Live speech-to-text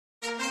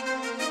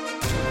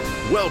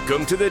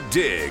Welcome to The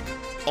Dig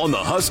on the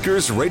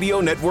Huskers Radio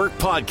Network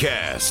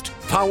podcast,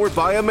 powered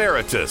by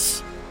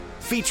Emeritus,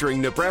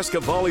 featuring Nebraska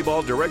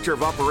Volleyball Director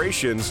of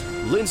Operations,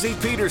 Lindsay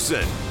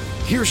Peterson.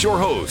 Here's your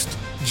host,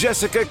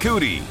 Jessica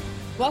Coody.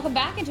 Welcome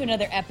back into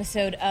another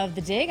episode of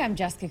The Dig. I'm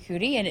Jessica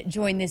Coody, and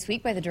joined this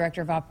week by the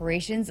Director of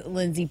Operations,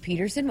 Lindsay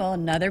Peterson. Well,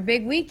 another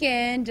big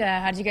weekend.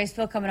 How did you guys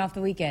feel coming off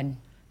the weekend?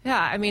 Yeah,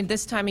 I mean,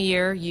 this time of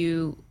year,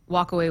 you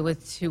walk away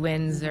with 2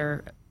 wins,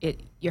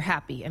 you're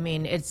happy. I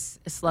mean, it's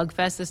a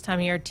slugfest this time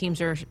of year.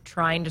 Teams are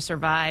trying to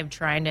survive,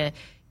 trying to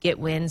get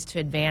wins to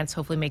advance,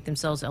 hopefully make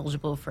themselves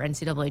eligible for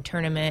NCAA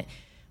tournament.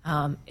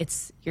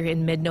 You're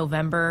in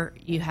mid-November.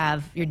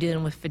 You're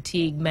dealing with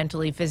fatigue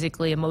mentally,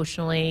 physically,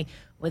 emotionally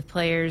with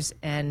players,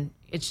 and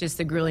it's just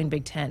the grueling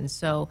Big Ten.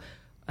 So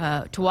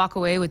to walk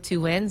away with 2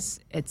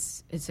 wins,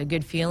 it's a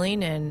good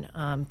feeling,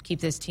 and keep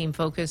this team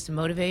focused and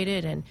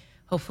motivated, and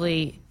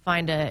hopefully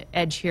find an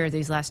edge here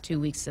these last 2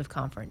 weeks of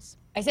conference.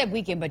 I said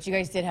weekend, but you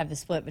guys did have the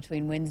split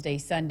between Wednesday,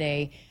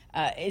 Sunday.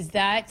 Is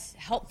that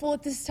helpful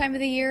at this time of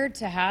the year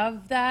to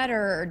have that,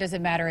 or does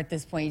it matter at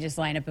this point? You just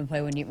line up and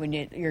play when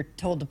you're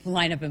told to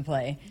line up and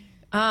play?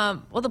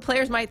 Well, the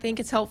players might think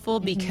it's helpful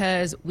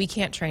because we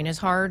can't train as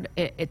hard.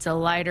 It's a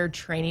lighter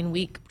training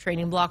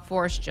block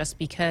for us, just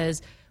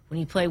because when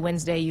you play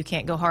Wednesday, you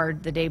can't go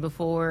hard the day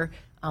before.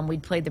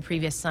 We'd played the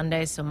previous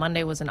Sunday, so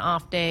Monday was an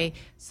off day.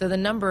 So the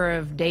number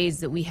of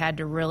days that we had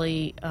to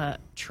really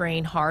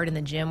train hard in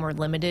the gym were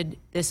limited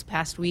this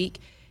past week.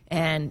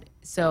 And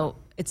so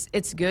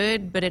it's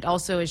good, but it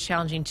also is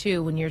challenging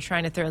too when you're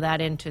trying to throw that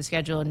into a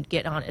schedule and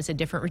get on. It's a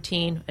different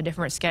routine, a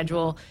different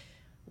schedule.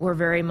 We're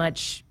very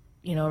much,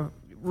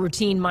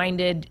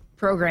 routine-minded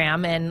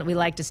program, and we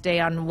like to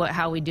stay on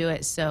how we do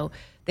it. So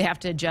they have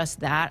to adjust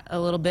that a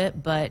little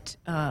bit, but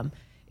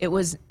it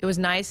was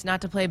nice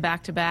not to play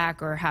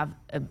back-to-back or have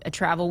a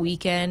travel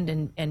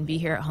weekend and be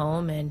here at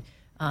home. And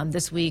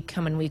this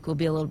coming week, will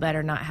be a little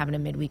better not having a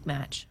midweek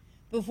match.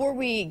 Before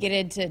we get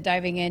into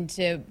diving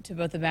into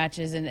both the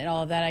matches and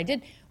all of that, I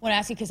did want to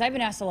ask you, because I've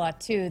been asked a lot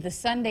too, the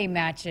Sunday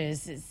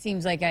matches. It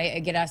seems like I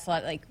get asked a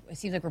lot, it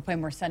seems like we're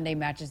playing more Sunday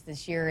matches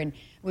this year, and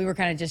we were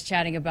kind of just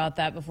chatting about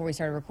that before we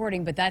started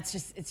recording, but it's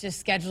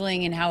just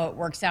scheduling and how it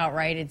works out,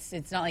 right?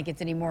 It's not like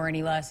it's any more or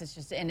any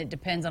less. And it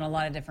depends on a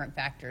lot of different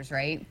factors,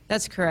 right?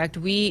 That's correct.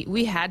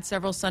 We had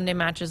several Sunday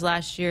matches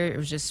last year. It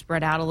was just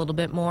spread out a little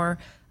bit more.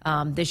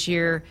 This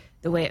year,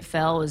 the way it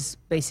fell was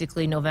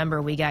basically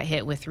November, we got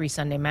hit with 3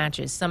 Sunday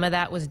matches. Some of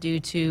that was due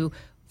to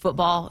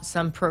football.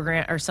 Some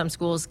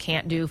schools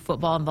can't do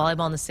football and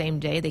volleyball on the same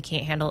day. They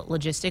can't handle it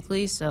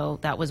logistically. So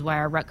that was why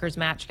our Rutgers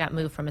match got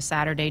moved from a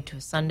Saturday to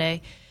a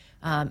Sunday.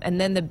 And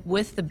then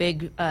with the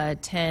Big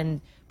Ten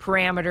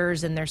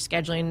parameters and their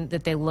scheduling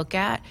that they look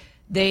at,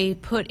 they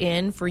put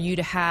in for you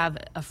to have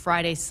a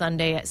Friday,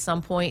 Sunday at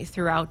some point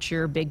throughout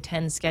your Big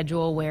Ten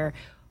schedule, where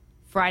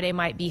Friday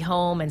might be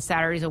home and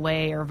Saturday's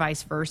away, or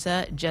vice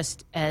versa,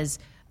 just as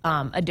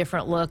a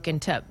different look, and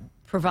to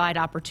provide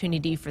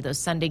opportunity for those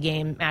Sunday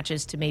game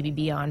matches to maybe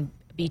be on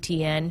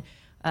BTN.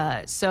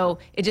 So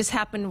it just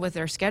happened with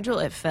their schedule.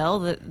 It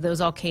fell.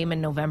 Those all came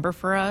in November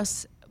for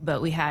us,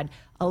 but we had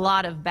a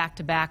lot of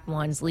back-to-back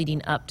ones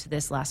leading up to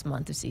this last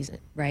month of season.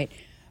 Right.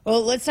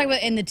 Well, let's talk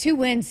about, in the 2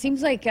 wins,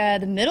 seems like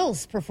the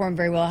middles performed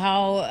very well.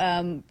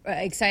 How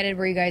excited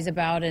were you guys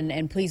about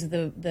and pleased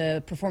with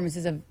the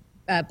performances of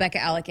Becca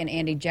Alec and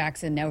Andy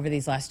Jackson over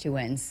these last 2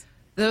 wins?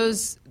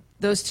 Those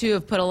 2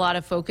 have put a lot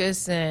of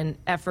focus and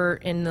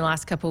effort in the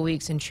last couple of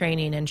weeks in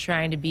training and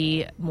trying to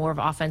be more of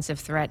offensive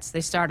threats.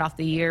 They started off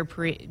the year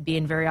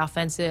being very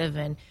offensive,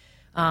 and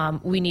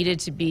we needed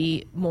to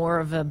be more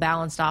of a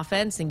balanced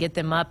offense and get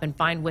them up and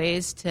find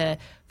ways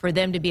for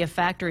them to be a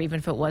factor, even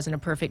if it wasn't a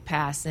perfect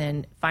pass,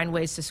 and find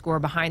ways to score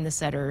behind the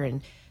setter.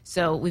 And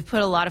so we've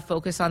put a lot of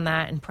focus on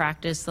that in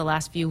practice the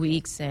last few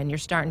weeks, and you're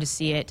starting to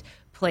see it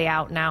play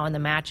out now in the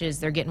matches.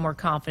 They're getting more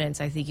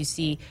confidence. I think you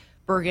see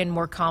Bergen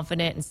more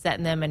confident in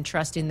setting them and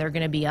trusting they're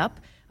going to be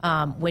up.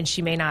 When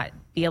she may not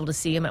be able to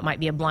see them, it might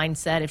be a blind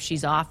set if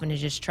she's off, and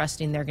is just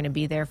trusting they're going to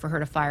be there for her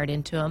to fire it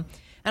into them.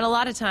 And a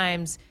lot of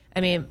times,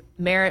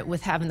 Merritt,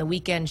 with having the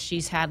weekend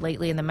she's had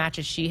lately and the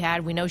matches she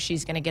had, we know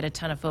she's going to get a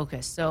ton of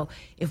focus. So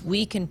if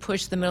we can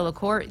push the middle of the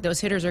court, those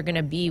hitters are going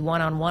to be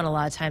one-on-one a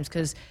lot of times,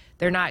 because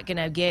they're not going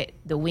to get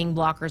 – the wing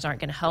blockers aren't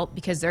going to help,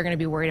 because they're going to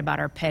be worried about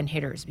our pen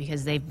hitters,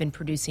 because they've been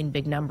producing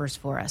big numbers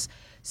for us.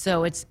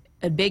 So it's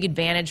a big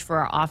advantage for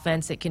our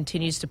offense. It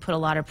continues to put a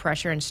lot of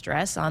pressure and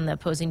stress on the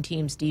opposing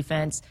team's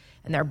defense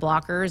and their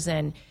blockers.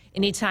 And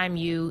anytime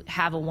you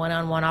have a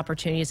one-on-one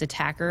opportunity as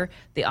attacker,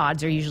 the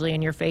odds are usually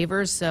in your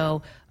favor.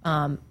 So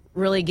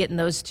really getting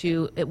those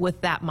 2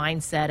 with that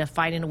mindset of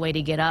finding a way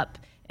to get up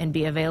and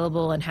be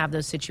available and have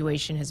those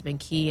situations has been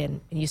key,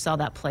 and you saw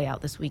that play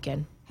out this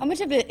weekend. How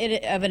much of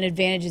an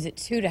advantage is it,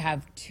 too, to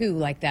have 2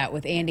 like that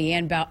with Andy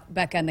and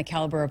Becca and the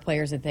caliber of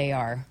players that they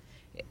are?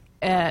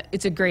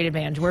 It's a great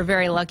advantage. We're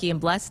very lucky and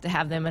blessed to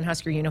have them in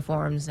Husker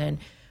uniforms, and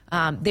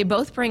they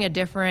both bring a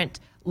different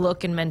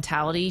look and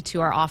mentality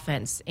to our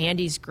offense.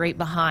 Andy's great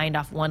behind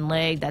off one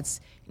leg.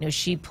 That's,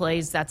 she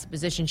plays, that's the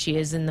position she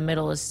is in the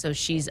middle, so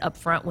she's up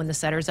front when the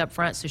setter's up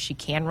front, so she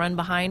can run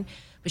behind.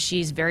 But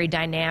she's very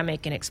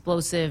dynamic and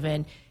explosive,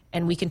 and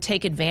we can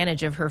take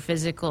advantage of her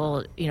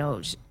physical,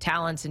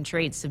 talents and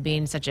traits of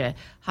being such a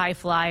high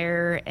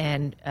flyer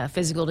and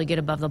physical to get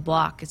above the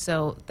block.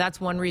 So that's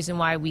one reason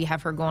why we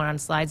have her going on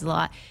slides a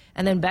lot.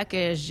 And then Becca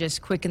is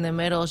just quick in the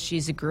middle.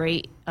 She's a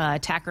great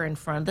attacker in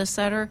front of the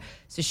setter,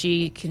 so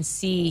she can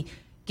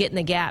get in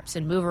the gaps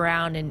and move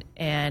around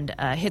and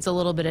hits a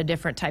little bit of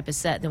different type of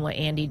set than what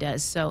Andy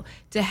does. So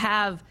to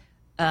have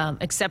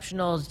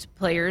exceptional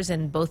players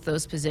in both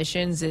those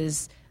positions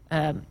is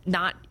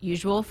not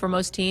usual for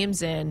most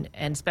teams, and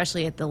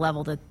especially at the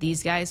level that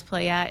these guys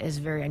play at is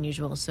very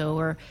unusual. So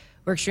we're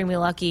extremely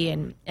lucky,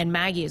 and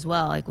Maggie as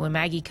well. Like when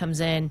Maggie comes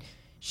in,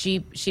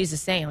 she's the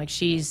same. Like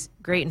she's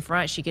great in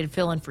front. She could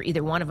fill in for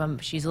either one of them.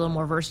 She's a little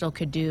more versatile,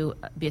 could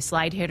be a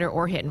slide hitter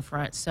or hit in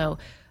front. So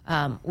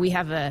we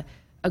have a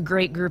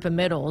great group of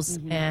middles,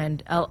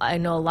 and I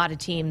know a lot of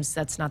teams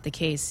that's not the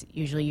case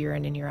usually year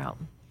in and year out.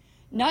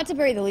 Not to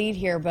bury the lead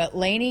here, but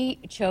Lainey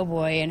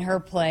Choboy and her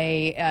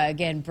play,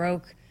 again,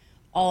 broke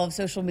all of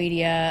social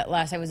media.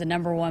 Last night was a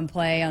 #1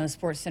 play on the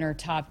SportsCenter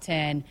top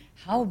 10.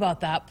 How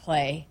about that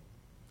play?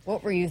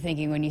 What were you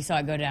thinking when you saw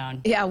it go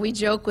down? Yeah, we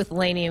joke with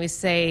Lainey and we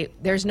say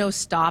there's no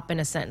stop in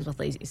a sentence with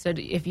Lainey. So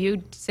if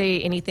you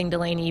say anything to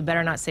Lainey, you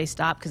better not say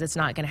stop, because it's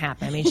not going to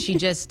happen. I mean, she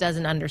just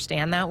doesn't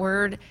understand that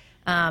word.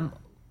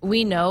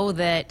 We know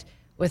that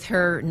with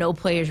her, no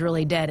play is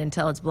really dead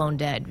until it's blown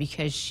dead,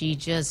 because she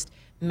just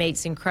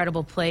makes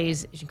incredible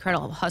plays,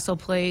 incredible hustle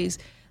plays.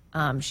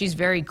 She's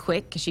very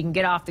quick. She can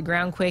get off the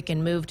ground quick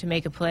and move to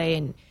make a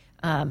play,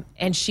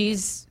 and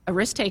she's a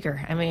risk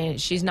taker. I mean,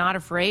 she's not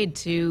afraid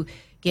to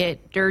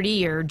get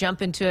dirty or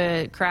jump into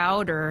a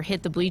crowd or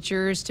hit the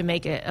bleachers to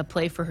make a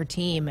play for her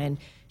team, and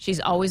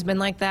she's always been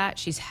like that.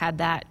 She's had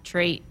that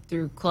trait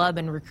through club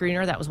and recruiting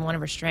her. That was one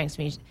of her strengths.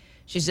 I mean,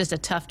 she's just a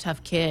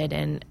tough kid,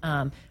 and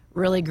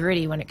really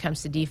gritty when it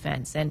comes to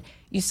defense. And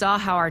you saw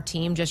how our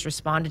team just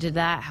responded to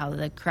that, how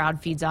the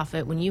crowd feeds off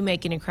it. When you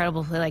make an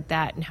incredible play like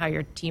that and how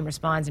your team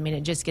responds, I mean,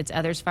 it just gets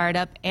others fired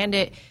up, and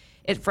it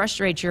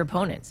frustrates your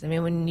opponents. I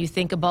mean, when you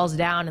think a ball's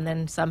down and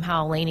then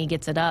somehow Lainey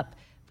gets it up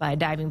by a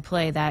diving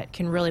play, that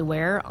can really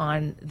wear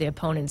on the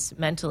opponents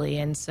mentally.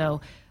 And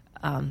so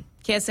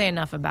can't say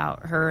enough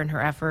about her and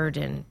her effort,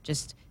 and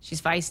just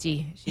she's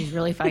feisty. She's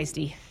really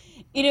feisty.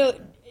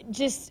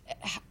 Just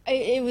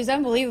it was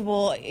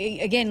unbelievable.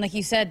 Again, like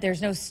you said,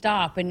 there's no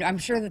stop, and I'm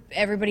sure that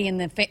everybody in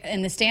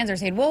the stands are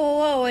saying,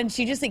 "Whoa!" And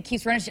she just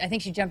keeps running. I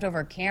think she jumped over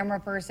a camera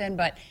person,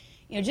 but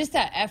just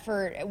that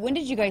effort. When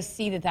did you guys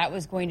see that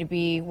was going to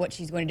be what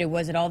she's going to do?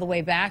 Was it all the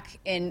way back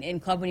in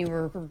club when you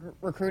were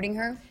recruiting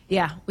her?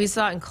 Yeah, we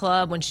saw it in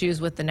club when she was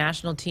with the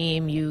national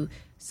team. You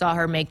saw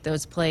her make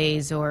those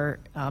plays, or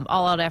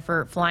all-out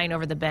effort, flying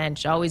over the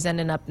bench, always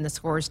ending up in the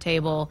scorer's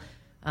table.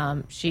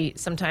 She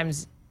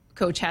sometimes.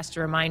 Coach has to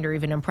remind her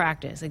even in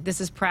practice. Like, this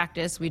is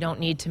practice. We don't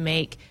need to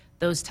make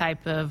those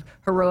type of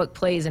heroic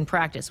plays in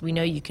practice. We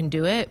know you can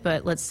do it,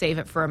 but let's save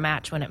it for a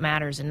match when it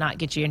matters and not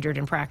get you injured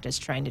in practice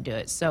trying to do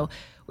it. So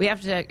we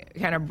have to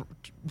kind of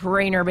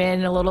rein her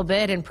in a little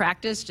bit in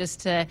practice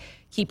just to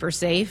keep her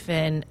safe.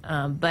 And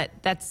but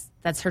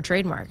that's her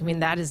trademark. I mean,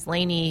 that is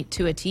Lainey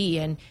to a T,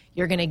 and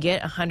you're going to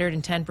get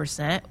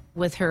 110%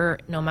 with her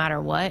no matter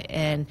what.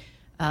 And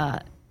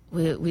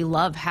we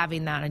love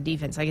having that on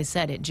defense. Like I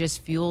said, it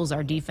just fuels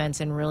our defense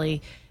and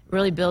really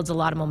builds a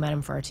lot of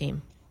momentum for our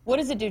team. What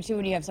does it do, too,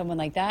 when you have someone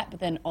like that, but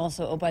then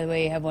also, oh, by the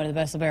way, you have one of the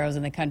best liberos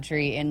in the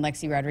country in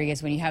Lexi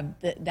Rodriguez, when you have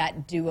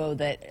that duo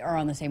that are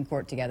on the same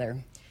court together?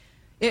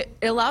 It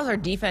allows our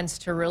defense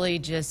to really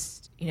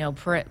just,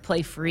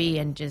 play free,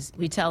 and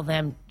we tell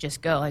them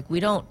just go. Like,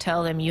 we don't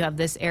tell them you have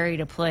this area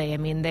to play. I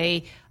mean,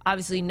 they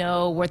obviously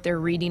know what they're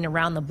reading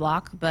around the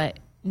block, but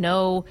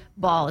no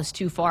ball is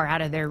too far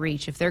out of their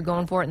reach. If they're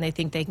going for it and they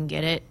think they can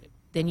get it,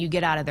 then you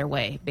get out of their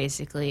way,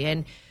 basically.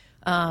 And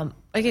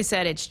like I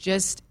said, it's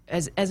just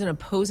as an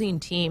opposing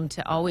team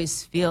to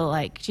always feel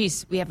like,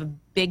 geez, we have a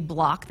big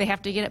block they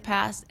have to get it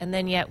past, and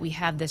then yet we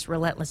have this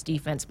relentless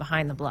defense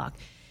behind the block.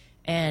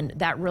 And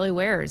that really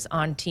wears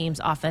on teams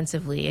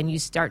offensively, and you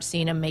start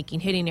seeing them making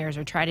hitting errors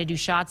or try to do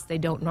shots they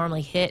don't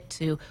normally hit,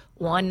 to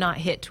one, not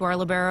hit to our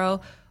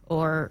libero,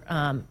 or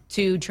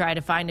two, try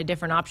to find a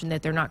different option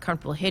that they're not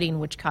comfortable hitting,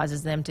 which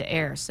causes them to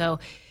err. So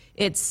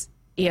it's,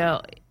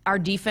 our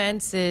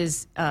defense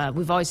is,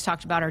 we've always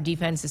talked about our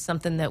defense is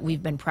something that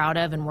we've been proud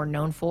of and we're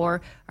known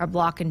for, our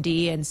block and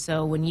D. And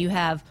so when you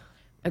have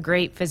a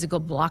great physical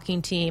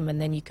blocking team, and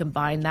then you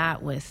combine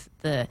that with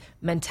the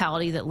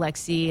mentality that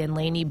Lexi and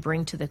Lainey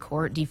bring to the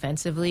court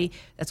defensively,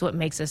 that's what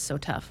makes us so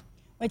tough.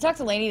 When I talked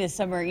to Lainey this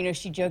summer,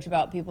 she joked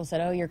about, people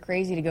said, oh, you're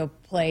crazy to go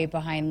play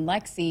behind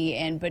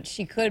Lexi, but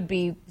she could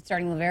be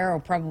starting libero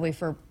probably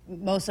for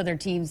most other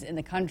teams in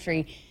the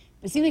country.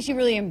 But it seems like she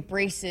really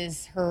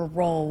embraces her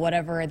role,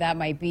 whatever that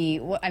might be.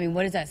 What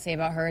does that say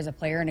about her as a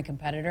player and a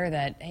competitor,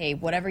 that, hey,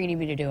 whatever you need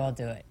me to do, I'll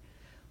do it?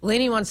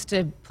 Lainey wants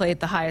to play at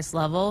the highest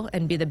level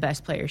and be the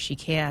best player she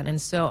can.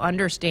 And so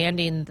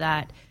understanding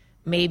that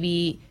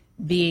maybe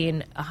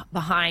being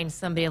behind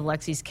somebody of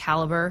Lexi's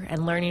caliber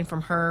and learning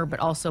from her, but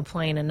also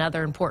playing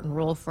another important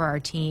role for our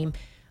team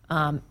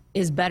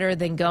is better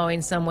than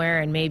going somewhere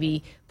and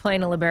maybe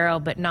playing a libero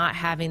but not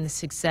having the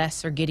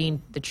success or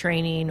getting the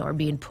training or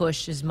being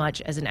pushed as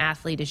much as an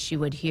athlete as she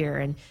would here.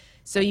 And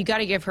so you got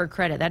to give her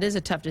credit. That is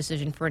a tough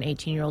decision for an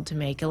 18-year-old to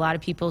make. A lot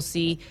of people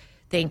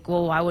think,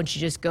 well, why wouldn't you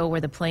just go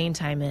where the playing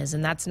time is?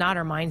 And that's not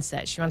her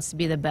mindset. She wants to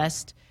be the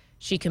best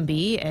she can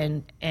be,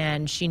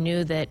 and she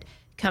knew that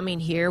coming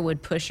here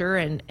would push her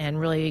and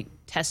really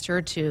test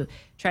her to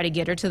try to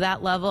get her to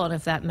that level. And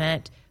if that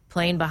meant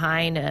playing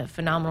behind a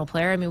phenomenal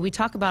player, I mean, we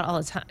talk about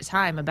all the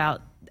time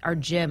about our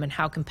gym and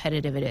how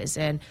competitive it is.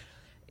 And,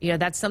 you know,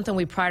 that's something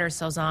we pride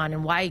ourselves on,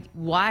 and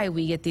why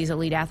we get these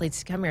elite athletes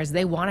to come here is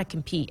they want to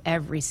compete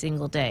every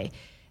single day.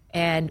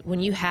 And when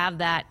you have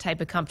that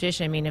type of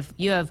competition, I mean, if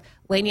you have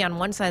Lainey on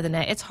one side of the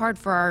net, it's hard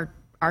for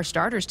our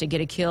starters to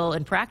get a kill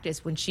in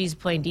practice when she's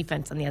playing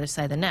defense on the other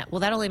side of the net.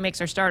 Well, that only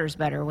makes our starters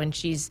better when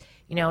she's,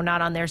 you know,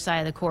 not on their side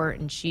of the court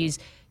and she's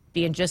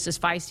being just as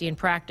feisty in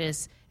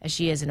practice as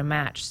she is in a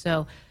match.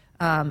 So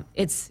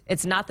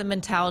it's not the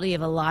mentality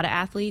of a lot of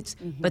athletes,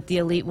 but the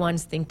elite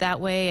ones think that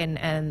way,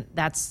 and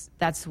that's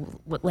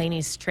what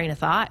Lainey's train of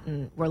thought,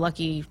 and we're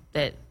lucky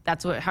that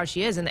that's how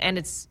she is, and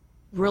it's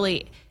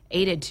really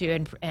aided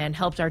to and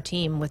helped our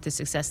team with the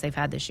success they've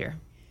had this year.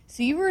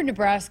 So you were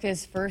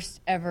Nebraska's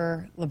first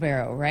ever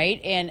libero, right?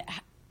 And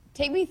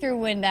take me through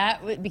when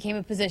that became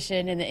a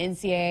position in the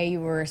NCAA.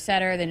 You were a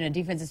setter, then a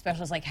defensive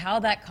specialist, like how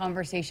that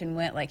conversation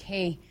went, like,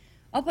 hey,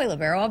 I'll play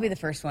libero, I'll be the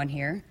first one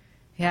here.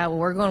 Yeah, well,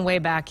 we're going way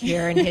back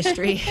here in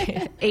history,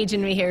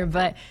 aging me here,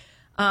 but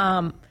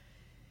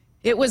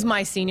it was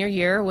my senior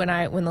year when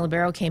the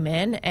libero came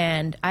in,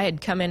 and I had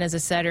come in as a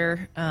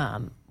setter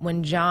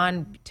when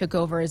John took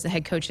over as the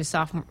head coach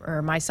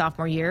my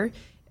sophomore year.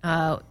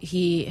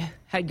 He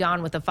had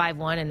gone with a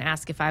 5-1 and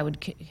asked if I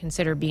would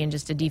consider being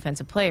just a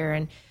defensive player.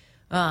 And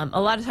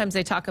a lot of times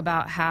they talk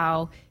about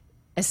how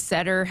a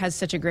setter has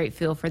such a great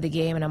feel for the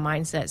game and a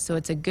mindset. So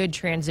it's a good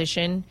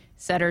transition,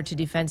 setter to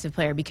defensive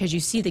player, because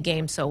you see the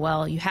game so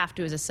well. You have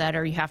to, as a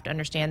setter, you have to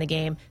understand the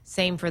game.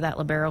 Same for that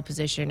libero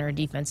position or a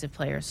defensive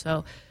player.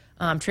 So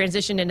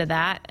transitioned into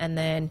that, and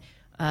then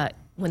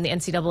when the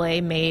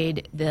NCAA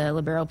made the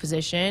libero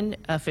position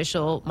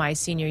official my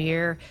senior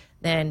year,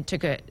 then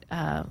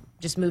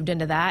just moved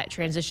into that,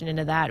 transitioned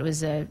into that. It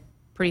was a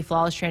pretty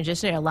flawless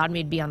transition. It allowed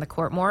me to be on the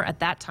court more. At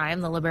that time,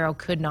 the libero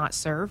could not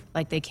serve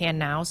like they can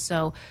now.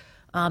 So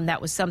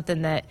that was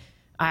something that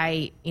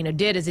I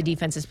did as a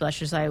defensive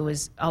specialist. I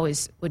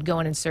always would go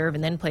in and serve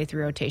and then play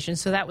through rotation.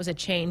 So that was a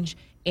change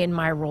in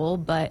my role,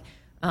 but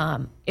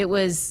it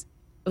was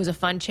a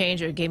fun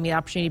change. It gave me the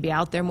opportunity to be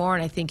out there more,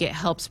 and I think it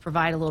helps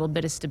provide a little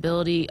bit of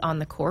stability on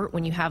the court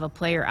when you have a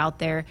player out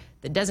there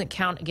that doesn't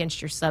count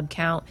against your sub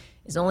count,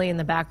 is only in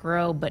the back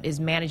row, but is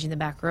managing the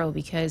back row,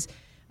 because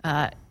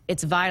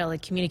it's vital. The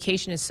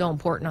communication is so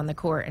important on the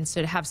court, and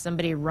so to have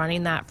somebody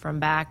running that from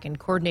back and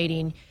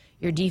coordinating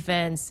your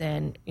defense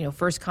and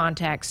first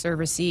contact, serve,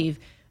 receive,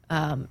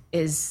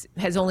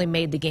 has only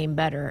made the game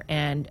better.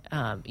 And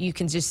you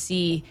can just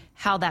see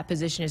how that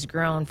position has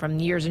grown from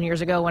years and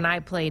years ago when I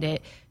played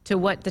it to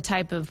what the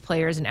type of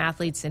players and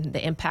athletes and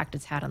the impact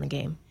it's had on the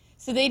game.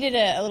 So they did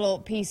a little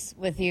piece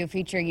with you,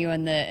 featuring you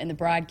in the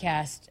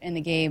broadcast in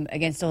the game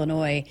against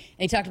Illinois. And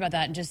they talked about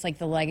that and just like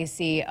the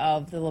legacy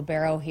of the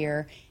libero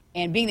here.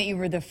 And being that you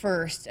were the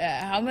first,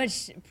 how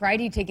much pride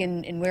do you take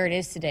in where it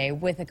is today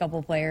with a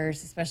couple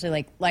players, especially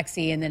like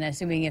Lexi, and then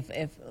assuming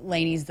if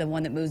Lainey's the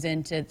one that moves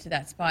into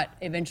that spot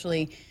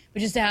eventually, but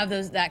just to have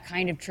that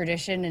kind of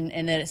tradition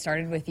and that it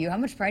started with you, how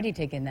much pride do you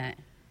take in that?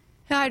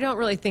 I don't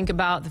really think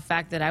about the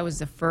fact that I was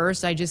the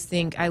first. I just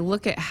think I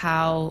look at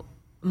how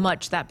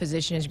much that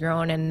position has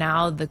grown, and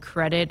now the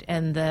credit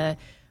and the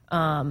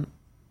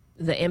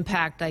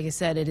impact, like I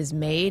said, it has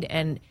made.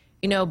 And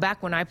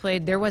back when I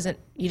played, you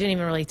didn't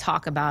even really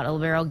talk about a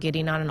libero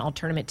getting on an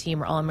all-tournament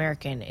team or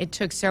All-American. It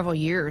took several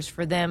years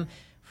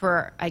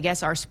for I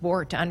guess, our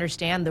sport to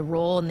understand the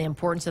role and the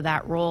importance of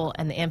that role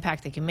and the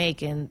impact they can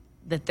make, and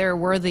that they're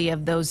worthy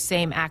of those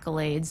same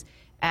accolades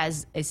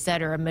as a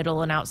setter, a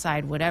middle and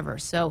outside, whatever.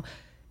 So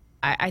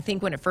I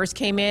think when it first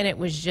came in, it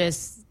was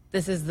just,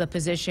 this is the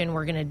position,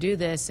 we're going to do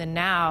this. And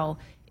now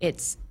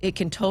it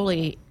can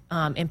totally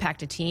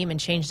impact a team and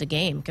change the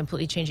game,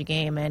 completely change a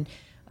game. And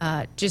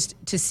just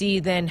to see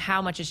then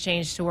how much it's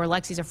changed to where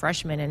Lexi's a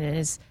freshman and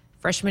is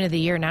freshman of the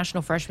year,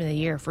 national freshman of the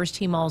year, first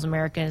team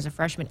All-American as a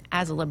freshman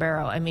as a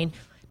libero. I mean,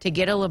 to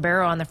get a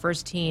libero on the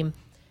first team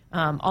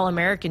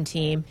All-American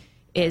team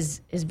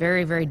is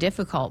very, very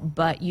difficult.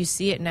 But you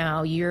see it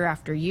now year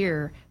after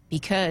year,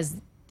 because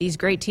these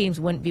great teams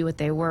wouldn't be what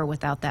they were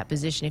without that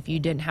position if you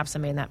didn't have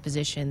somebody in that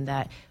position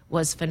that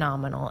was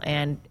phenomenal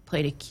and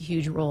played a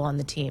huge role on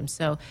the team.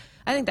 So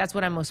I think that's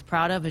what I'm most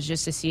proud of, is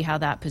just to see how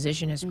that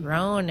position has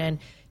grown and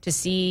to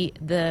see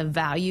the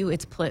value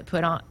it's put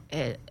on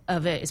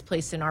of it is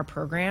placed in our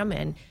program,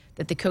 and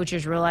that the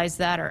coaches realize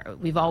that, or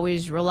we've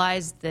always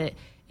realized that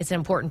it's an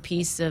important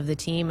piece of the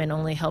team and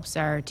only helps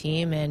our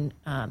team. And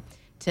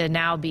to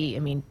now be, I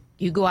mean,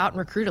 you go out and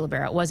recruit a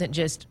libero. It wasn't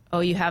just, oh,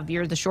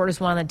 you're the shortest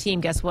one on the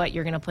team. Guess what?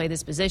 You're going to play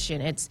this position.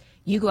 It's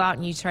you go out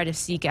and you try to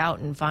seek out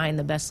and find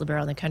the best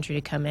libero in the country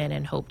to come in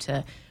and hope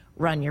to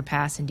run your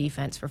pass and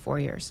defense for 4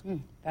 years.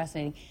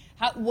 Fascinating.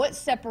 What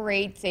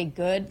separates a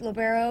good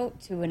libero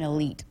to an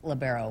elite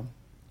libero?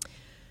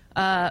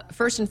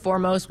 First and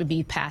foremost would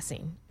be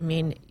passing. I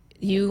mean,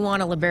 you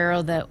want a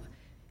libero that,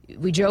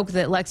 we joke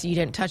that Lexi, you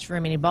didn't touch very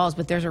many balls,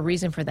 but there's a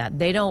reason for that.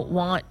 They don't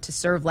want to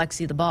serve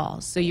Lexi the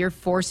ball. So you're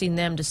forcing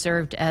them to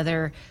serve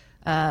to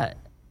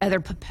other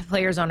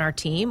players on our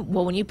team.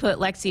 Well, when you put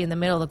Lexi in the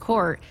middle of the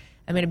court,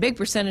 I mean, a big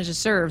percentage of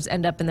serves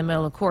end up in the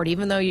middle of the court,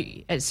 even though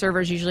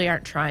servers usually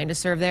aren't trying to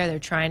serve there. They're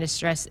trying to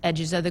stress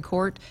edges of the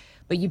court.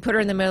 But you put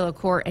her in the middle of the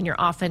court, and your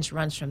offense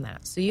runs from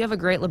that. So you have a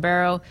great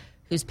libero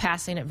who's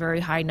passing at very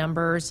high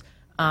numbers,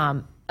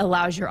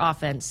 allows your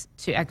offense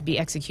to be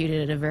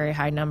executed at a very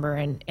high number.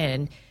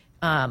 And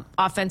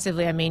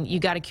offensively, I mean, you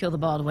got to kill the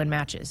ball to win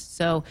matches.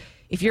 So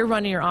if you're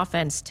running your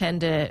offense 10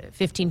 to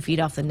 15 feet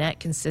off the net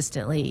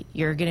consistently,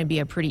 you're going to be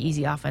a pretty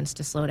easy offense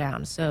to slow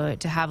down. So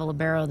to have a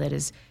libero that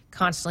is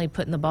constantly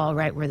putting the ball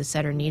right where the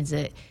setter needs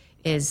it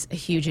is a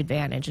huge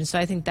advantage. And so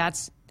I think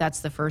that's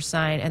the first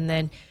sign. And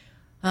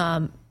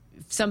then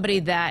somebody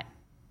that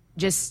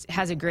just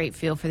has a great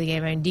feel for the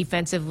game. I mean,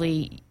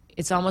 defensively,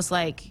 it's almost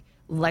like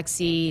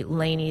Lexi,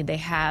 Laney, they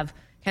have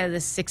kind of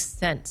this sixth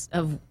sense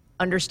of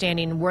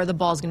understanding where the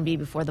ball's going to be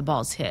before the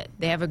ball's hit.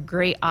 They have a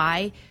great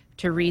eye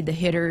to read the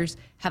hitters,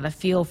 have a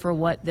feel for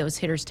what those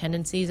hitters'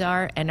 tendencies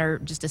are, and are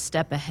just a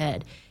step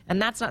ahead.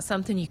 And that's not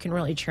something you can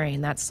really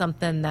train. That's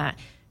something that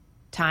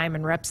time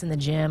and reps in the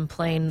gym,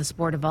 playing the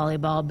sport of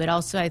volleyball, but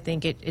also I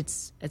think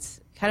it's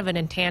kind of an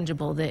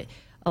intangible that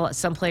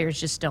some players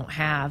just don't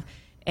have.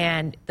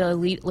 And the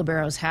elite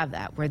liberos have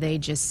that, where they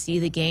just see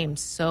the game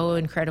so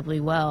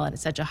incredibly well and at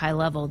such a high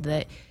level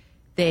that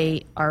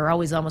they are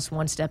always almost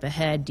one step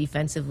ahead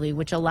defensively,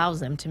 which allows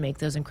them to make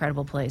those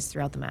incredible plays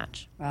throughout the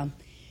match. Wow.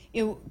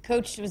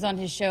 Coach was on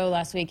his show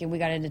last week, and we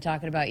got into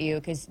talking about you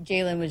because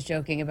Jalen was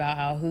joking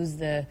about who's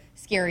the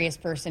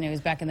scariest person. It was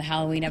back in the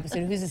Halloween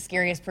episode. Who's the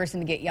scariest person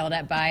to get yelled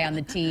at by on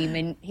the team?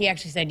 And he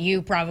actually said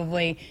you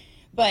probably.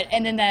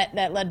 And then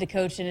that led to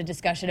Coach in a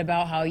discussion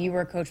about how you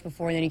were a coach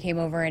before, and then you came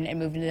over and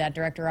moved into that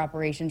director of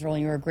operations role,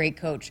 and you were a great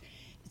coach.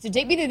 So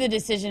take me through the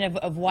decision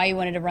of why you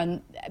wanted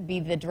to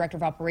be the director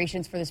of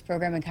operations for this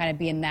program and kind of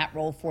be in that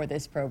role for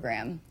this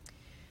program.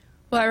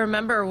 Well, I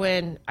remember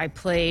when I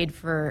played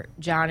for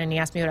John and he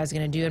asked me what I was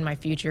going to do in my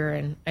future,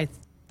 and I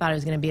thought I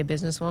was going to be a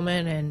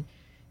businesswoman, and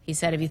he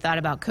said, have you thought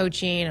about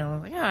coaching? And I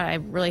was like, yeah, I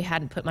really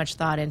hadn't put much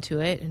thought into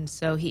it. And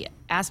so he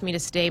asked me to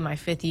stay my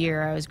 5th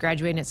year. I was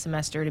graduating at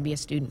semester to be a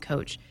student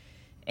coach.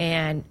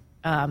 And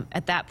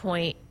at that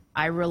point,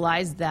 I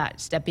realized that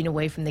stepping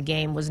away from the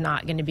game was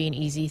not going to be an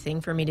easy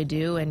thing for me to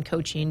do, and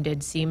coaching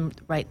did seem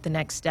the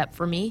next step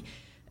for me.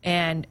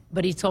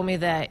 But he told me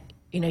that,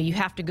 you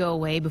have to go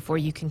away before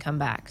you can come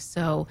back.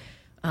 So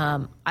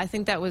I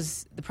think that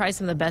was probably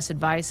some of the best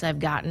advice I've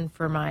gotten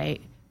for my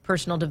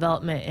personal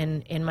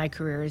development in my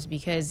career, is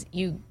because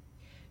you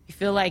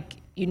feel like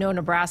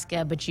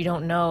Nebraska, but you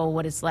don't know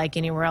what it's like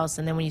anywhere else.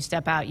 And then when you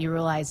step out, you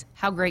realize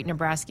how great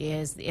Nebraska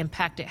is, the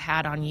impact it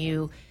had on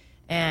you,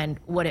 and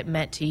what it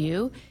meant to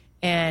you.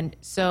 And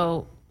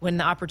so when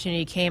the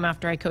opportunity came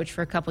after I coached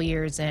for a couple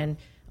years and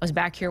I was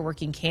back here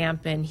working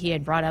camp, and he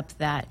had brought up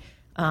that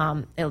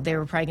they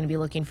were probably going to be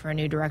looking for a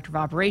new director of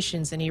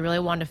operations, and he really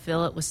wanted to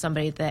fill it with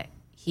somebody that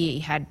he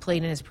had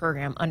played in his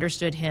program,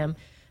 understood him.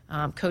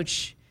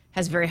 Coach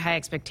has very high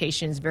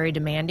expectations, very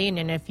demanding,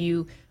 and if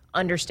you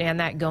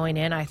understand that going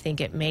in, I think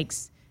it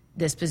makes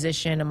this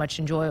position a much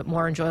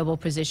more enjoyable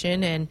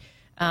position.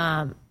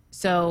 And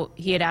so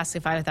he had asked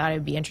if I thought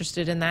I'd be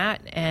interested in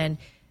that, and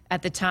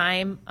at the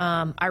time,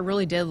 I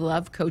really did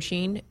love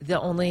coaching.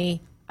 I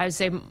would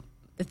say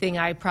the thing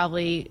I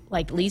probably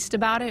liked least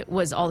about it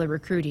was all the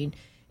recruiting.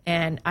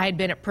 And I had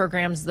been at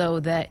programs, though,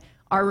 that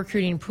our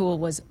recruiting pool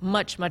was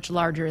much, much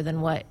larger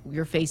than what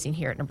you're facing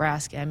here at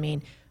Nebraska. I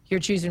mean, you're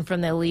choosing from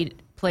the elite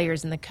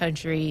players in the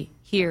country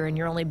here, and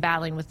you're only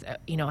battling with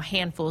a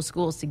handful of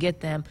schools to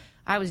get them.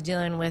 I was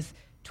dealing with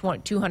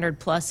 200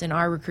 plus in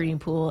our recruiting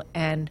pool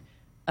and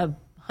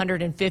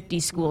 150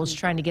 schools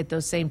trying to get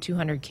those same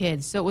 200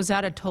 kids. So it was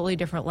at a totally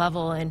different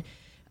level, and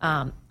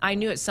I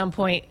knew at some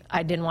point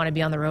I didn't want to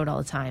be on the road all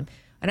the time.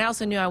 And I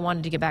also knew I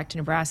wanted to get back to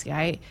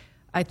Nebraska.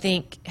 I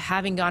think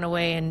having gone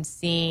away and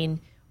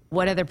seeing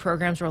what other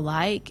programs were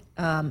like,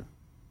 and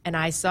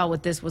I saw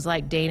what this was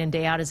like day in and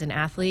day out as an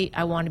athlete,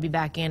 I wanted to be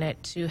back in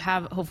it to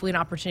have hopefully an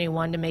opportunity,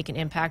 one, to make an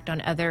impact on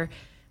other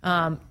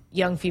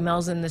young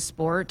females in the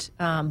sport,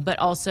 but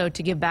also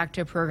to give back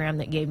to a program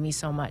that gave me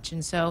so much.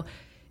 And so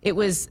it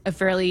was a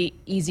fairly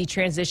easy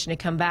transition to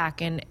come back.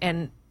 And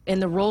in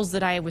the roles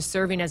that I was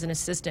serving as an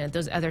assistant at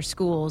those other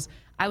schools,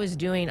 I was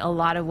doing a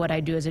lot of what I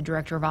do as a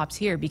director of ops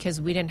here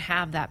because we didn't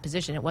have that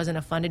position. It wasn't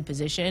a funded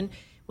position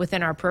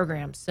within our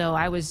program. So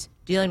I was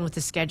dealing with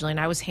the scheduling.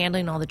 I was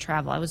handling all the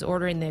travel. I was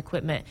ordering the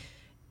equipment.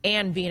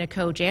 and being a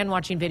coach and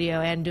watching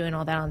video and doing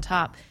all that on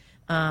top.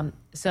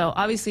 So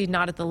obviously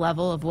not at the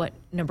level of what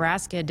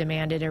Nebraska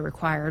demanded or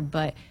required,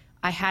 but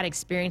I had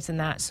experience in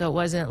that. So it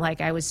wasn't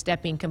like I was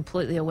stepping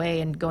completely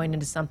away and going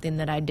into something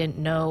that I didn't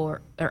know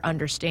or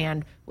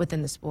understand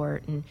within the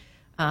sport.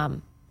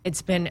 And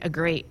it's been a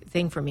great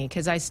thing for me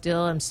because I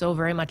still am so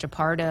very much a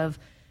part of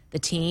the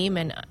team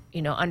and,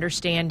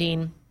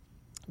 understanding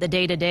the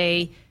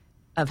day-to-day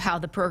of how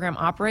the program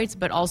operates,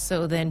 but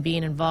also then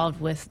being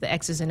involved with the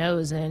X's and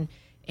O's and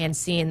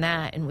seeing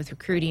that and with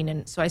recruiting.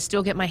 And so I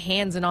still get my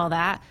hands in all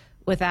that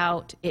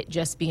without it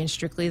just being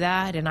strictly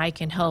that. And I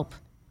can help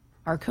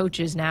our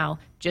coaches now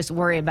just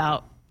worry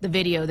about the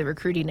video, the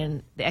recruiting,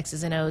 and the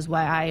X's and O's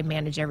while I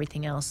manage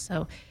everything else.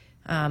 So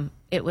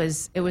it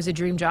was a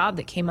dream job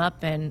that came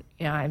up, and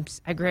I'm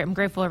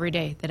grateful every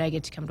day that I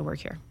get to come to work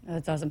here. Oh,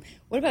 that's awesome.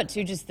 What about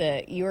too, just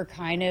you're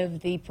kind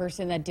of the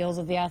person that deals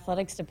with the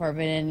athletics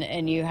department,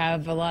 and you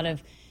have a lot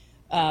of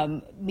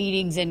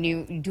meetings, and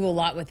you do a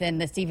lot within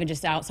this, even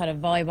just outside of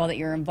volleyball that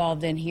you're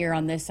involved in here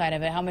on this side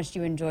of it. How much do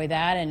you enjoy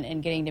that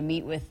and getting to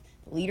meet with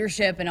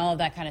leadership and all of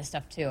that kind of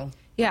stuff too?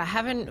 Yeah,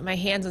 having my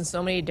hands in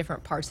so many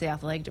different parts of the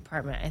athletic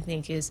department, I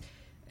think is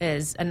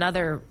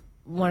another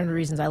one of the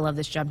reasons I love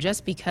this job,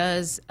 just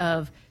because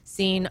of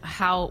seeing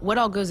what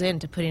all goes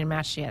into putting a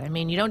match together. I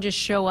mean, you don't just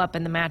show up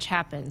and the match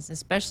happens,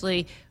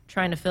 especially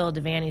trying to fill a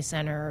Devaney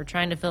Center or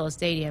trying to fill a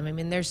stadium. I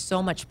mean, there's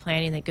so much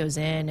planning that goes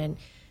in, and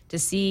to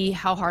see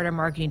how hard our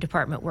marketing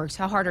department works,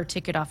 how hard our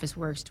ticket office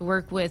works, to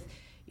work with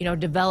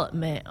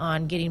development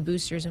on getting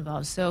boosters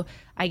involved. So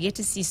I get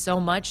to see so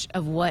much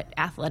of what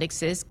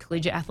athletics is,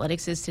 collegiate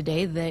athletics is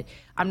today, that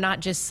I'm not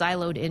just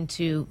siloed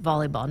into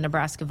volleyball,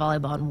 Nebraska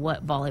volleyball, and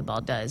what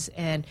volleyball does.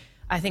 And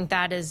I think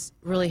that has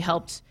really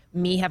helped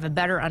me have a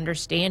better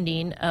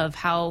understanding of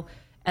how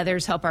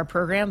others help our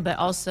program, but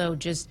also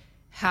just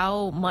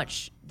how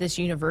much this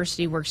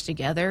university works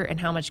together and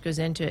how much goes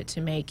into it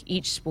to make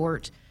each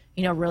sport,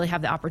 really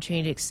have the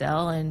opportunity to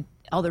excel, and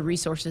all the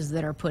resources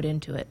that are put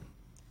into it.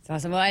 That's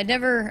awesome. Well, I'd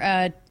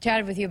never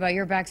chatted with you about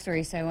your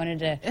backstory, so I wanted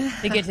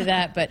to get to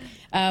that. But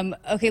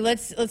okay,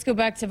 let's go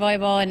back to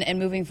volleyball and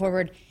moving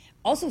forward.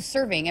 Also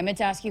serving. I meant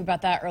to ask you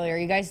about that earlier.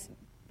 You guys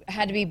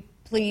had to be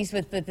pleased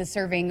with the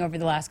serving over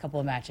the last couple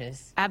of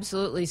matches.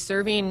 Absolutely.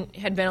 Serving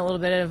had been a little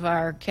bit of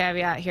our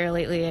caveat here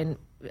lately, and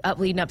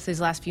leading up to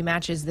these last few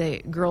matches, the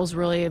girls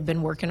really have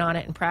been working on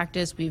it in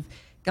practice. We've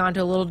gone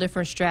to a little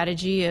different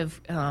strategy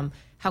of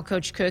how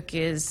Coach Cook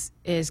is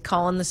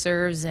calling the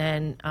serves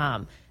and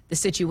the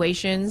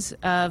situations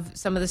of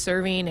some of the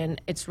serving, and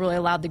it's really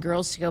allowed the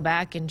girls to go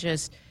back and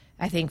just,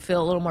 I think,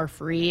 feel a little more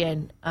free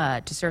and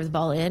to serve the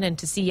ball in. And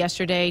to see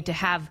yesterday to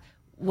have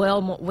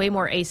way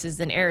more aces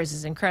than errors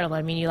is incredible.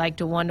 I mean, you like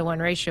to 1-to-1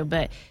 ratio,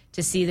 but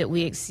to see that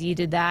we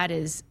exceeded that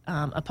is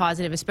a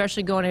positive,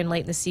 especially going in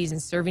late in the season.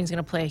 Serving is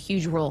going to play a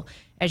huge role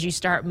as you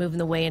start moving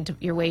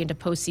your way into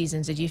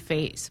postseasons. As you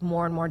face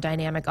more and more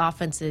dynamic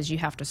offenses, you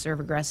have to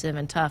serve aggressive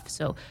and tough.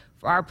 So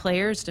for our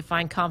players to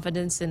find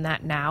confidence in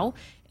that now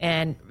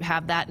and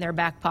have that in their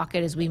back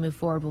pocket as we move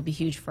forward will be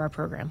huge for our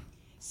program.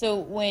 So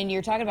when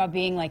you're talking about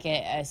being like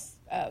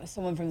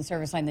someone from the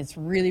service line that's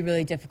really,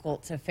 really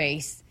difficult to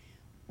face,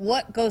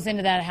 what goes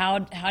into that? How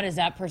does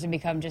that person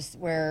become just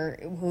where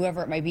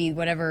whoever it might be,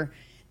 whatever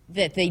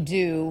that they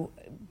do,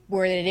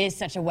 where it is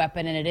such a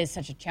weapon and it is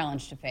such a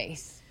challenge to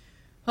face?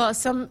 Well,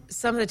 some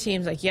of the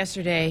teams, like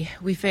yesterday,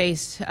 we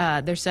faced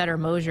their setter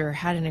Mosier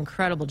had an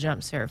incredible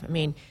jump serve. I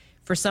mean,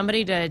 for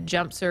somebody to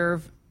jump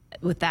serve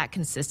with that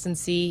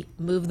consistency,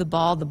 move the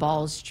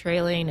ball is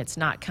trailing. It's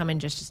not coming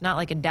it's not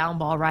like a down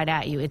ball right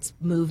at you. It's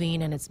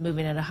moving, and it's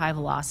moving at a high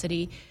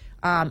velocity.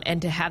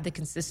 And to have the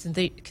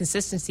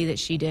consistency that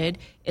she did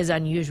is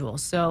unusual.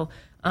 So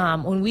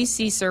when we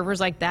see servers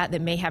like that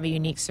may have a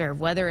unique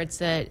serve, whether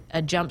it's a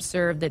jump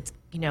serve that's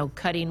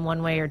cutting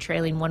one way or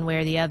trailing one way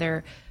or the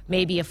other,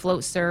 maybe a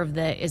float serve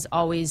that is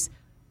always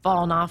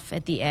falling off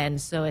at the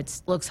end, so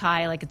it looks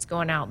high like it's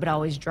going out but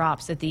always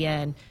drops at the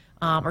end,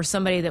 or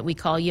somebody that we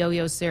call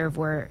yo-yo serve,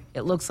 where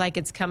it looks like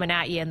it's coming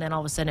at you and then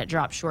all of a sudden it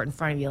drops short in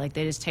front of you, like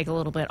they just take a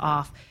little bit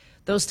off.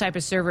 Those type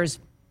of servers,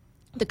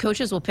 the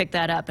coaches will pick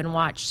that up and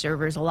watch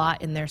servers a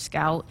lot in their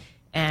scout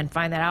and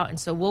find that out. And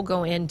so we'll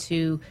go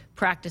into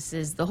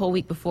practices the whole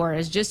week before,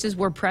 just as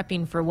we're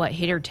prepping for what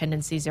hitter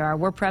tendencies are,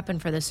 we're prepping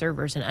for the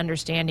servers and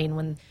understanding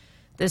when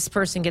this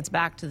person gets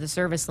back to the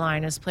service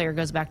line, this player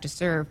goes back to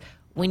serve,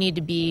 we need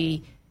to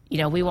be,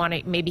 we want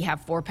to maybe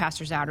have 4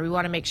 passers out, or we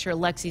want to make sure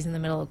Lexi's in the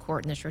middle of the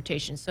court in this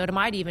rotation. So it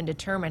might even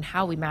determine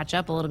how we match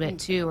up a little bit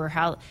too, or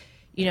how,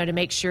 to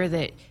make sure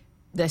that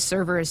the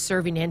server is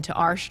serving into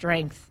our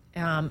strength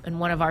and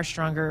one of our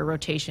stronger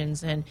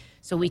rotations, and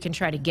so we can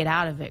try to get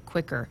out of it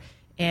quicker.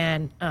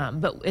 And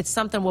but it's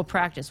something we'll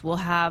practice. We'll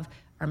have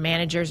our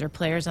managers or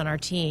players on our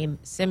team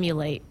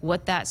simulate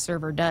what that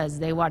server does.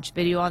 They watch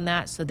video on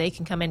that so they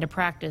can come into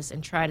practice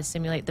and try to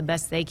simulate the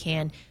best they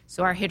can.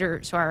 So our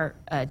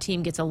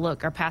team gets a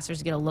look, our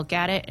passers get a look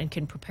at it and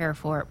can prepare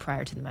for it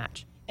prior to the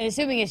match. And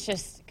assuming it's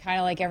just kind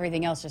of like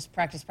everything else, just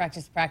practice,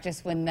 practice,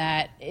 practice, when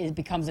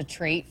becomes a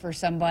trait for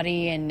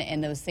somebody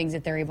and those things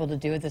that they're able to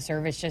do at the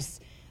serve, it's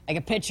just like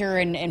a pitcher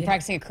and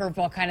practicing a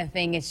curveball kind of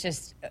thing. It's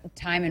just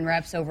time and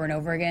reps over and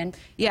over again.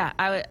 Yeah,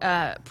 I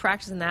would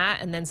practicing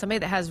that, and then somebody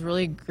that has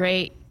really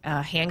great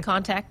hand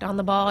contact on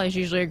the ball is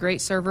usually a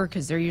great server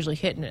because they're usually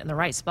hitting it in the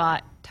right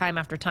spot time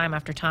after time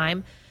after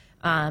time.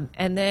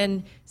 And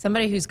then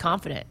somebody who's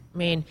confident. I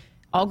mean,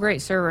 all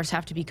great servers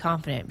have to be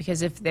confident,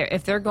 because if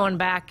they're going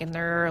back and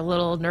they're a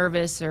little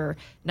nervous or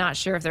not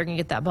sure if they're going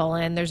to get that ball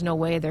in, there's no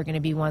way they're going to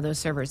be one of those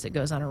servers that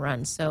goes on a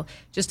run. So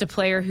just a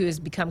player who has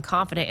become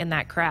confident in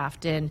that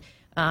craft and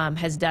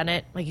has done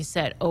it, like you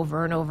said,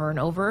 over and over and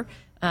over,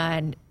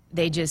 and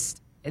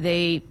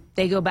they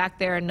go back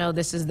there and know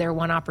this is their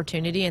one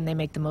opportunity, and they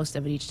make the most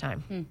of it each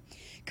time.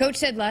 Coach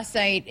said last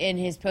night in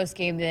his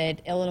postgame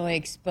that Illinois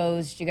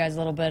exposed you guys a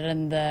little bit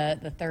in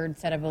the third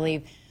set, I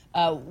believe.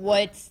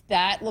 What's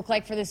that look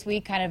like for this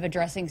week, kind of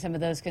addressing some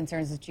of those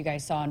concerns that you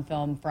guys saw on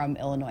film from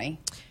Illinois?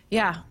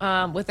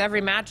 Yeah, with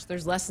every match,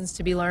 there's lessons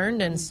to be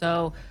learned, and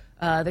so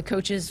the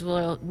coaches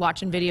will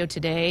watching video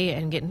today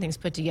and getting things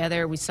put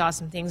together. We saw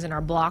some things in our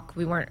block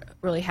we weren't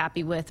really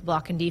happy with,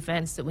 block and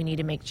defense, that we need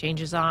to make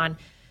changes on.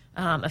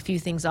 A few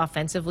things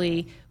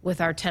offensively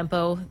with our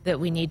tempo that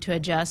we need to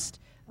adjust.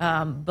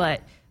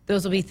 But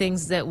those will be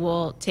things that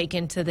we'll take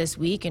into this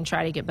week and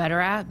try to get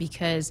better at,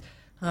 because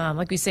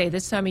like we say,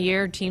 this time of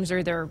year, teams are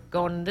either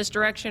going in this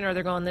direction or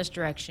they're going this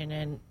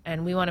direction,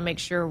 and we want to make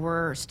sure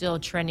we're still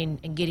trending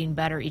and getting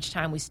better each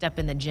time we step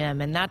in the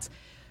gym. And that's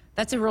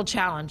a real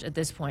challenge at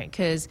this point,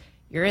 because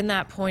you're in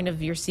that point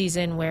of your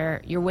season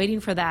where you're waiting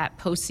for that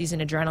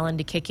postseason adrenaline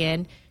to kick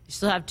in. You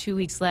still have 2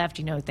 weeks left.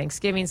 You know,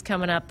 Thanksgiving's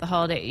coming up, the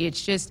holiday.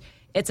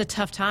 It's a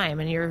tough time,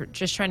 and you're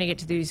just trying to get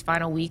to these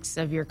final weeks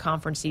of your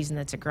conference season.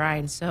 That's a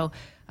grind. So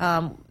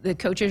the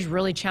coaches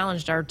really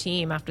challenged our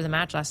team after the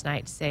match last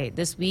night to say,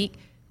 this week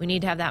we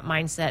need to have that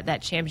mindset,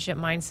 that championship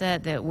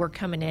mindset, that we're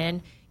coming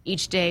in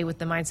each day with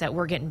the mindset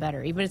we're getting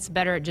better. Even if it's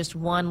better at just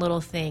one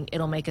little thing,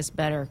 it'll make us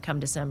better come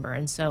December.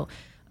 And so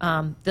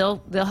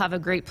they'll have a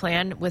great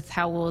plan with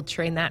how we'll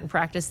train that and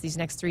practice these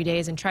next 3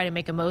 days and try to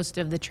make the most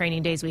of the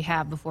training days we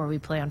have before we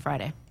play on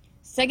Friday.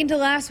 Second to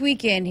last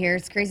weekend here.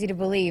 It's crazy to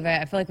believe.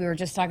 I feel like we were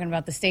just talking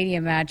about the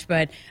stadium match,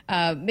 but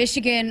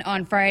Michigan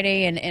on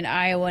Friday and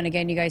Iowa. And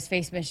again, you guys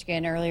faced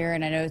Michigan earlier,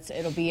 and I know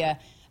it'll be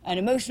an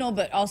emotional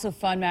but also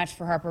fun match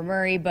for Harper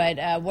Murray.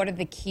 But what are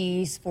the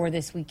keys for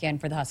this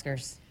weekend for the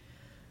Huskers?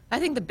 I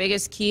think the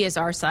biggest key is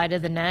our side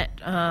of the net,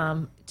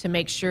 to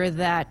make sure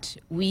that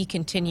we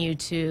continue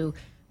to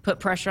put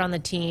pressure on the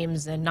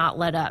teams and not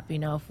let up. You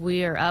know, if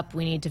we are up,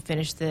 we need to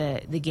finish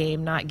the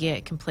game, not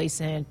get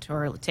complacent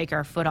or take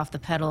our foot off the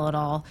pedal at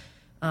all.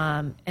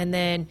 And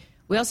then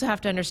we also have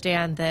to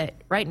understand that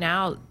right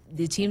now,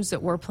 the teams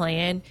that we're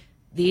playing,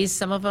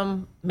 some of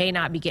them may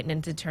not be getting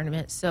into the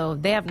tournament. So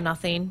they have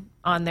nothing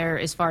on there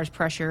as far as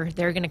pressure.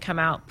 They're going to come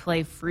out,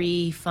 play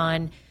free,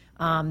 fun.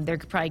 They're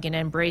probably going to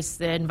embrace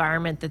the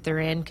environment that they're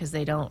in because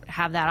they don't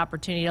have that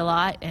opportunity a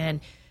lot.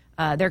 And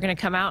they're going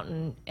to come out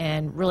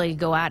and really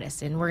go at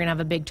us, and we're going to have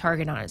a big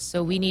target on us.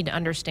 So we need to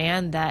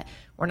understand that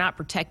we're not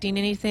protecting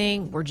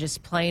anything. We're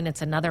just playing.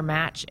 It's another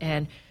match,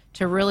 and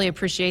to really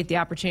appreciate the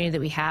opportunity that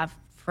we have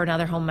for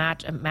another home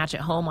match, a match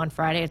at home on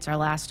Friday. It's our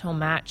last home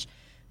match,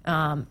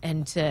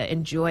 and to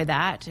enjoy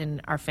that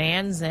and our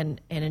fans and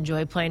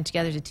enjoy playing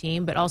together as a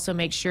team, but also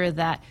make sure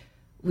that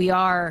we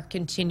are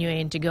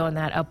continuing to go in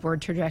that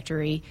upward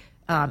trajectory,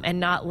 and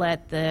not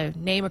let the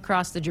name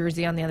across the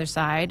jersey on the other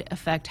side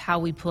affect how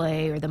we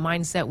play or the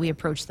mindset we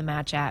approach the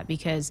match at,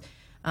 because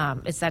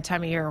it's that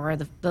time of year where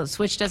the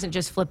switch doesn't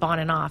just flip on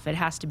and off. It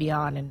has to be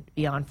on and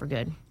be on for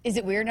good. Is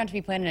it weird not to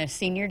be playing in a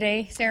senior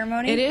day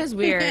ceremony? It is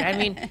weird. I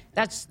mean,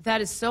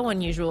 that is so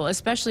unusual,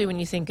 especially when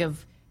you think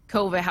of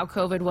COVID, how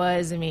COVID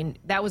was. I mean,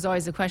 that was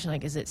always the question,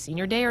 like, is it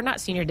senior day or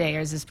not senior day? Or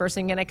is this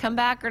person going to come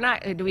back or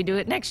not? Or do we do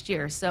it next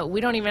year? So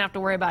we don't even have to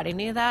worry about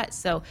any of that.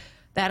 So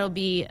that'll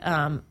be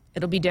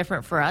it'll be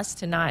different for us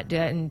to not do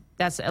it. And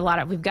that's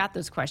we've got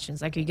those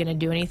questions, like, are you going to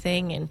do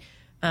anything?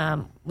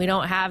 And we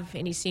don't have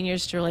any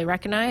seniors to really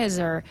recognize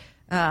or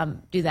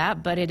do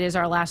that, but it is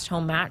our last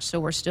home match, so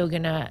we're still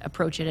going to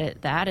approach it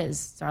at that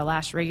as our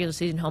last regular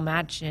season home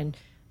match. And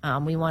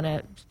we want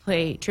to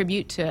pay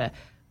tribute to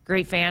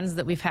great fans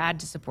that we've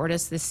had to support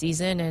us this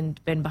season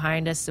and been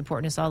behind us,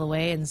 supporting us all the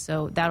way. And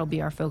so that'll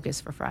be our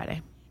focus for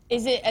Friday.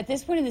 Is it, at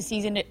this point in the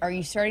season, are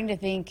you starting to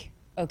think,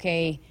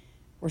 okay,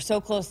 we're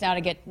so close now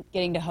to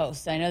getting to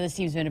host? I know this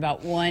team's been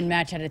about one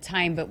match at a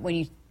time, but when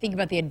you think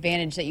about the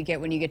advantage that you get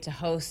when you get to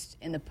host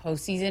in the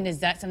postseason, is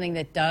that something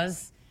that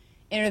does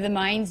enter the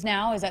minds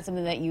now? Is that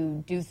something that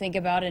you do think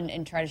about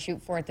and try to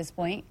shoot for at this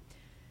point?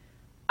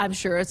 I'm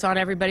sure it's on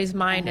everybody's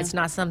mind. It's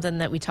not something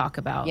that we talk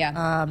about.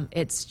 Yeah.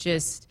 It's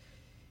just,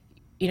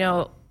 you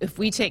know, if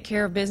we take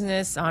care of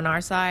business on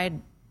our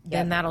side,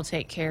 then that'll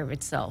take care of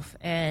itself.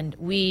 And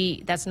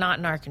that's not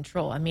in our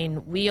control. I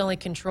mean, we only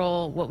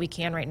control what we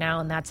can right now,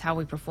 and that's how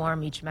we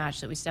perform each match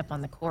that we step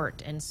on the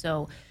court. And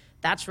so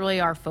that's really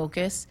our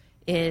focus,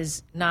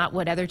 is not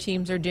what other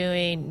teams are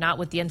doing, not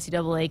what the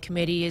NCAA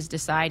committee is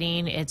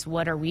deciding. It's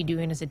what are we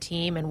doing as a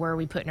team and where are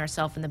we putting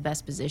ourselves in the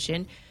best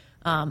position.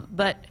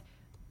 But,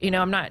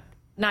 I'm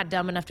not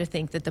dumb enough to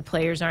think that the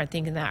players aren't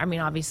thinking that. I mean,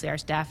 obviously our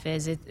staff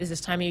is. It is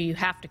this time of year you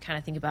have to kind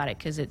of think about it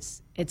because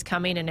it's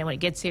coming, and then when it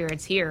gets here,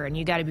 it's here, and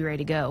you got to be ready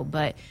to go.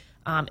 But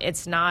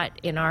it's not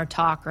in our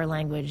talk or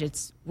language.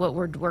 It's what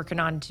we're working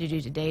on to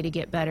do today to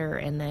get better,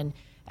 and then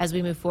as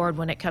we move forward,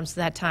 when it comes to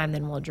that time,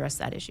 then we'll address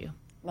that issue.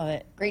 Love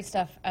it. Great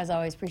stuff, as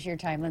always. Appreciate your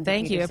time, Lindsay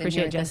Thank Peterson, you. I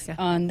appreciate it, here with us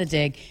Jessica. on The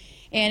Dig.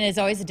 And as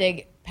always, The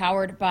Dig,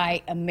 powered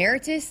by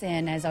Emeritus.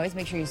 And as always,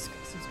 make sure you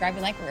subscribe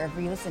and like wherever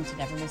you listen to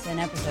never miss an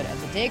episode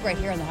of The Dig right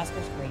here on the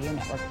Huskers Radio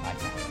Network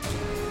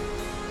podcast.